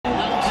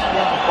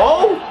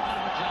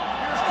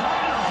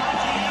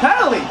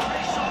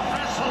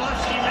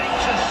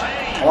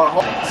want to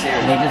hold it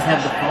serious. They just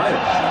have the fire.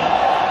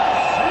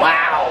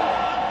 Wow.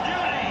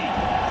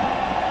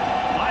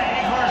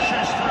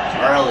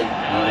 Early.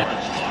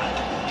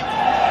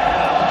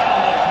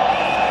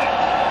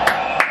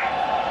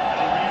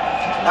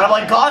 That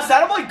boy Gus.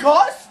 That boy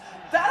Gus.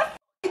 That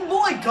f***ing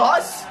boy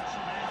Gus.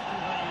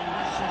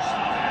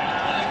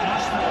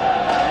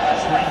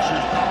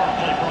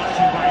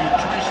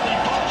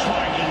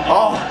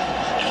 Oh.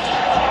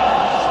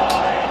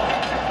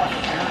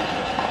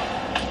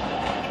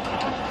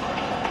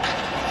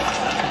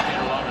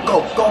 Go.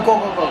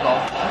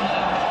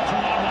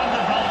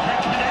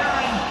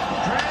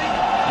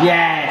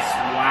 Yes!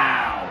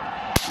 Wow!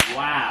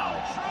 Wow!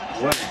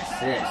 What an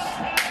assist!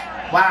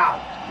 Wow!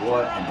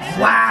 What an assist!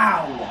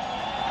 Wow!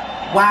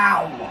 Wow!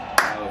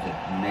 That was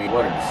amazing.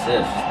 What an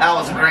assist! That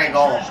was a great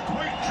goal.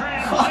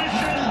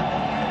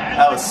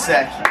 That was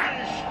sick.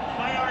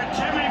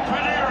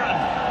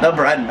 The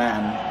bread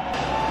man.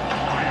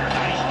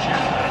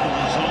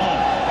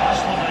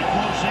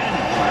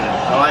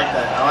 I like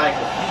that. I like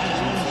it.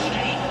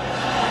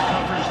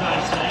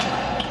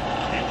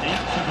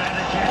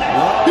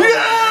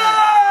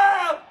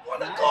 Yeah!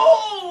 What a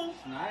goal!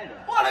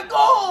 What a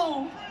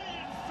goal!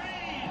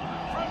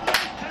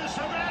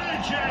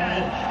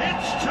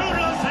 It's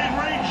 2-0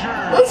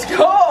 Rangers. Let's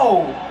go!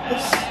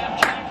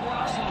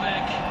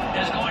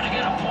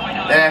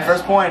 Yeah,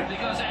 first point.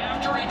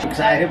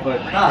 Excited,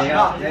 but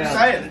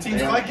excited. The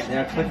team's clicking.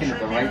 They're clicking at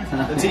the right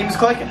time. The team's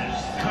clicking.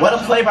 What a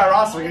play by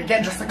Roslovic.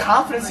 Again, just the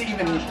confidence to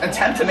even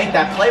attempt to make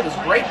that play was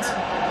great.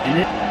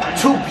 And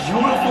two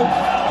beautiful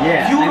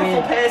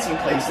passing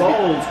plays.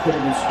 Goals could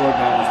have been scored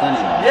by almost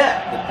anyone. Yeah.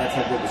 That's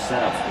how good the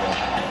setups were.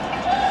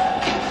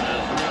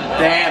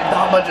 Damn,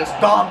 Dumba just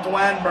dumped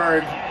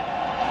Wenberg.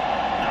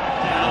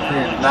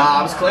 Nah,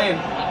 I was clean.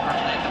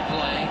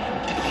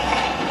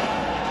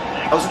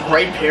 That was a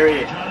great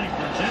period.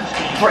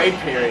 Great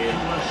period.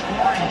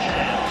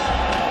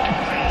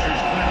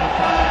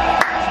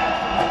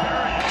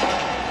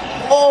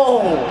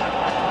 Oh!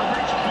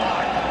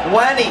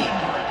 Wenny!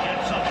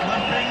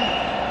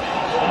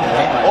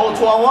 Oh,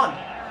 2-on-1.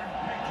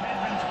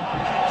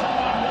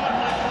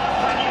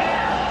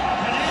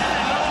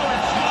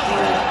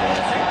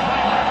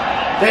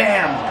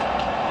 Damn!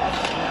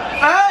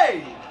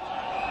 Hey!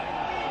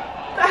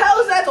 The hell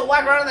is that to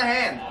whack right in the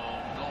hand?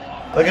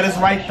 Look at his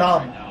right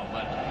thumb.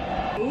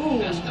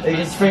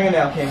 His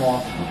fingernail came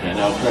off. Okay,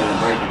 that was better than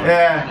Brayden.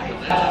 Yeah.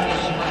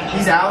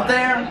 He's out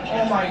there?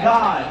 Oh my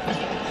god.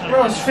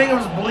 Bro, his finger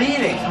was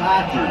bleeding.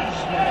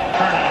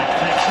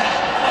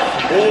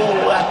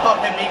 Oh, that puck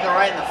hit me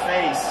right in the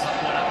face.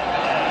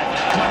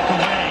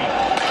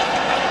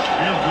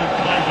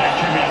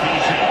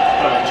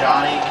 Oh,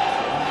 Johnny.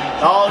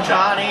 Oh,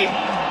 Johnny.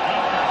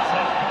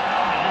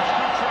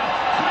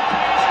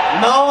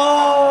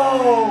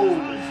 No!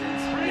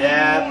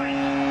 Yeah.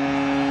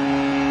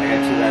 I got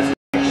two guys.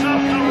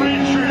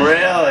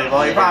 Really?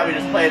 Well, he probably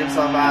just played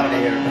himself out of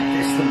here.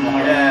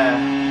 Yeah.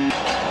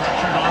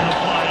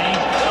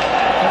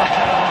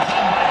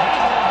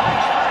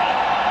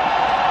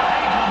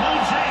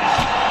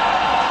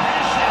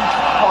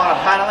 Calling a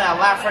penalty on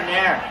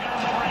Lafreniere.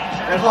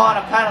 They're calling a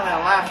penalty on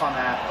Laf on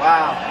that.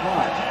 Wow.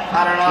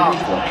 I don't know.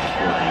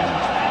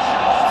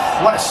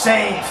 What a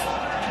save.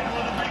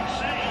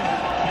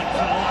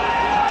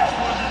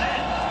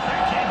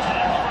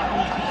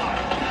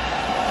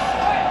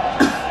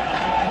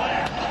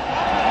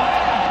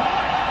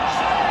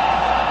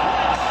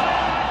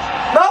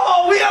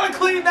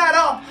 Clean that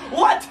up.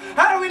 What?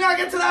 How did we not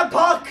get to that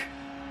puck?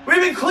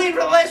 We've been clean for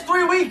the last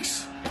 3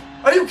 weeks.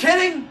 Are you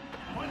kidding?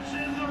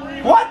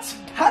 What?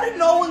 How did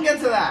no one get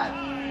to that?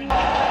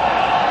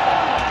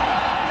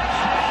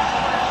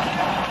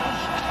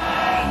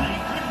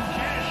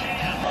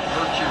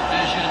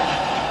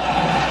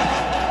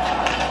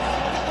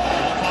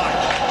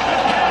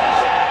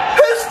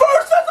 His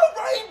first as a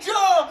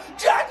Ranger,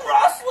 Jack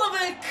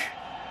Roslovic.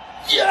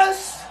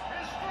 Yes.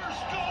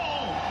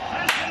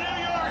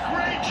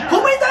 Who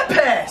made that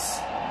pass?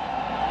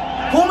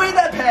 Who made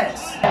that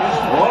pass?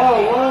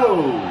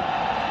 Whoa!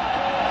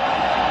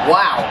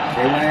 Wow.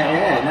 They went,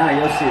 yeah, now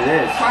you'll see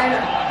this.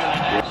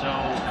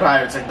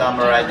 Kreider took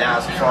number right now,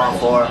 it's a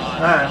 4-on-4.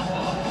 Alright.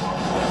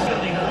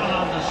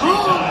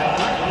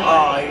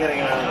 Oh, you gotta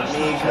get rid of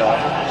Miko.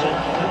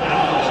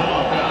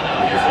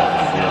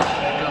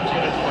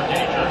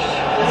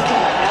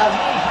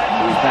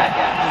 He's back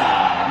out.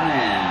 Oh,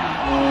 man.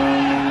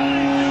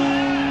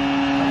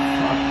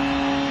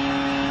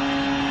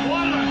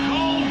 What a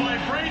goal by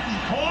Brayden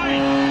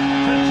Point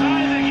to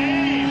tie the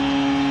game.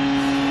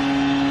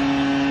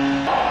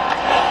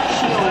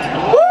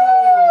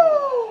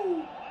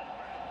 Woo!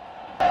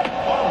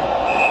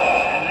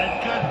 And that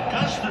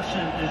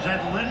Gustafson, is that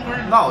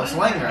Lindgren? No, it's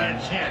Lindgren.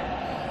 It's hit.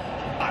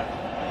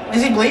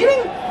 Is he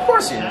bleeding? Of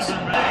course he is.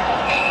 Point.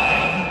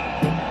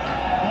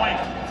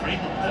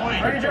 Brayden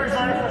Point.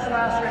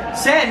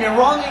 Sam, you're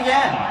wrong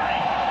again.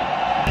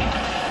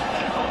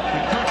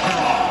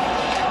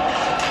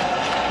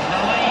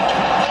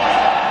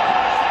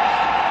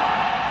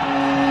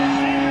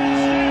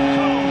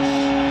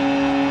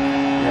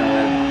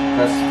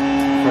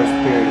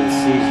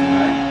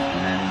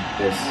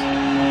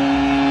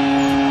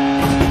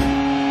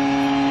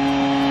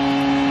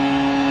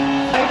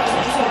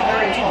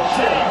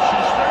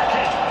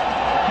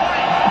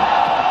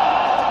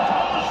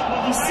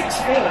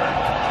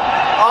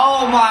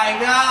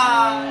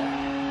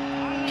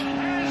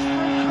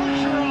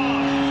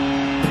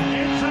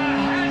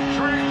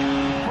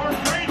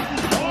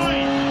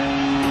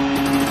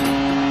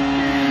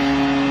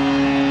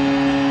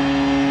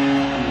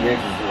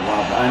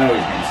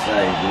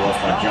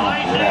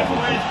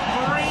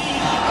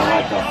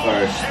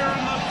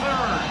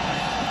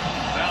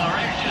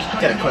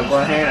 Get a quick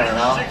one here, I don't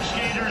know. 6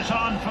 skaters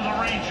on for the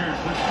Rangers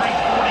with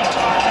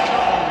 3:45 to go.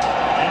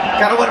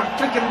 Gotta win a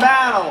freaking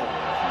battle.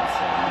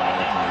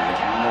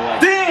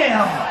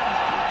 Damn!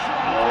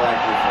 More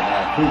likely for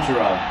that.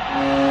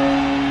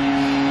 Kucherov.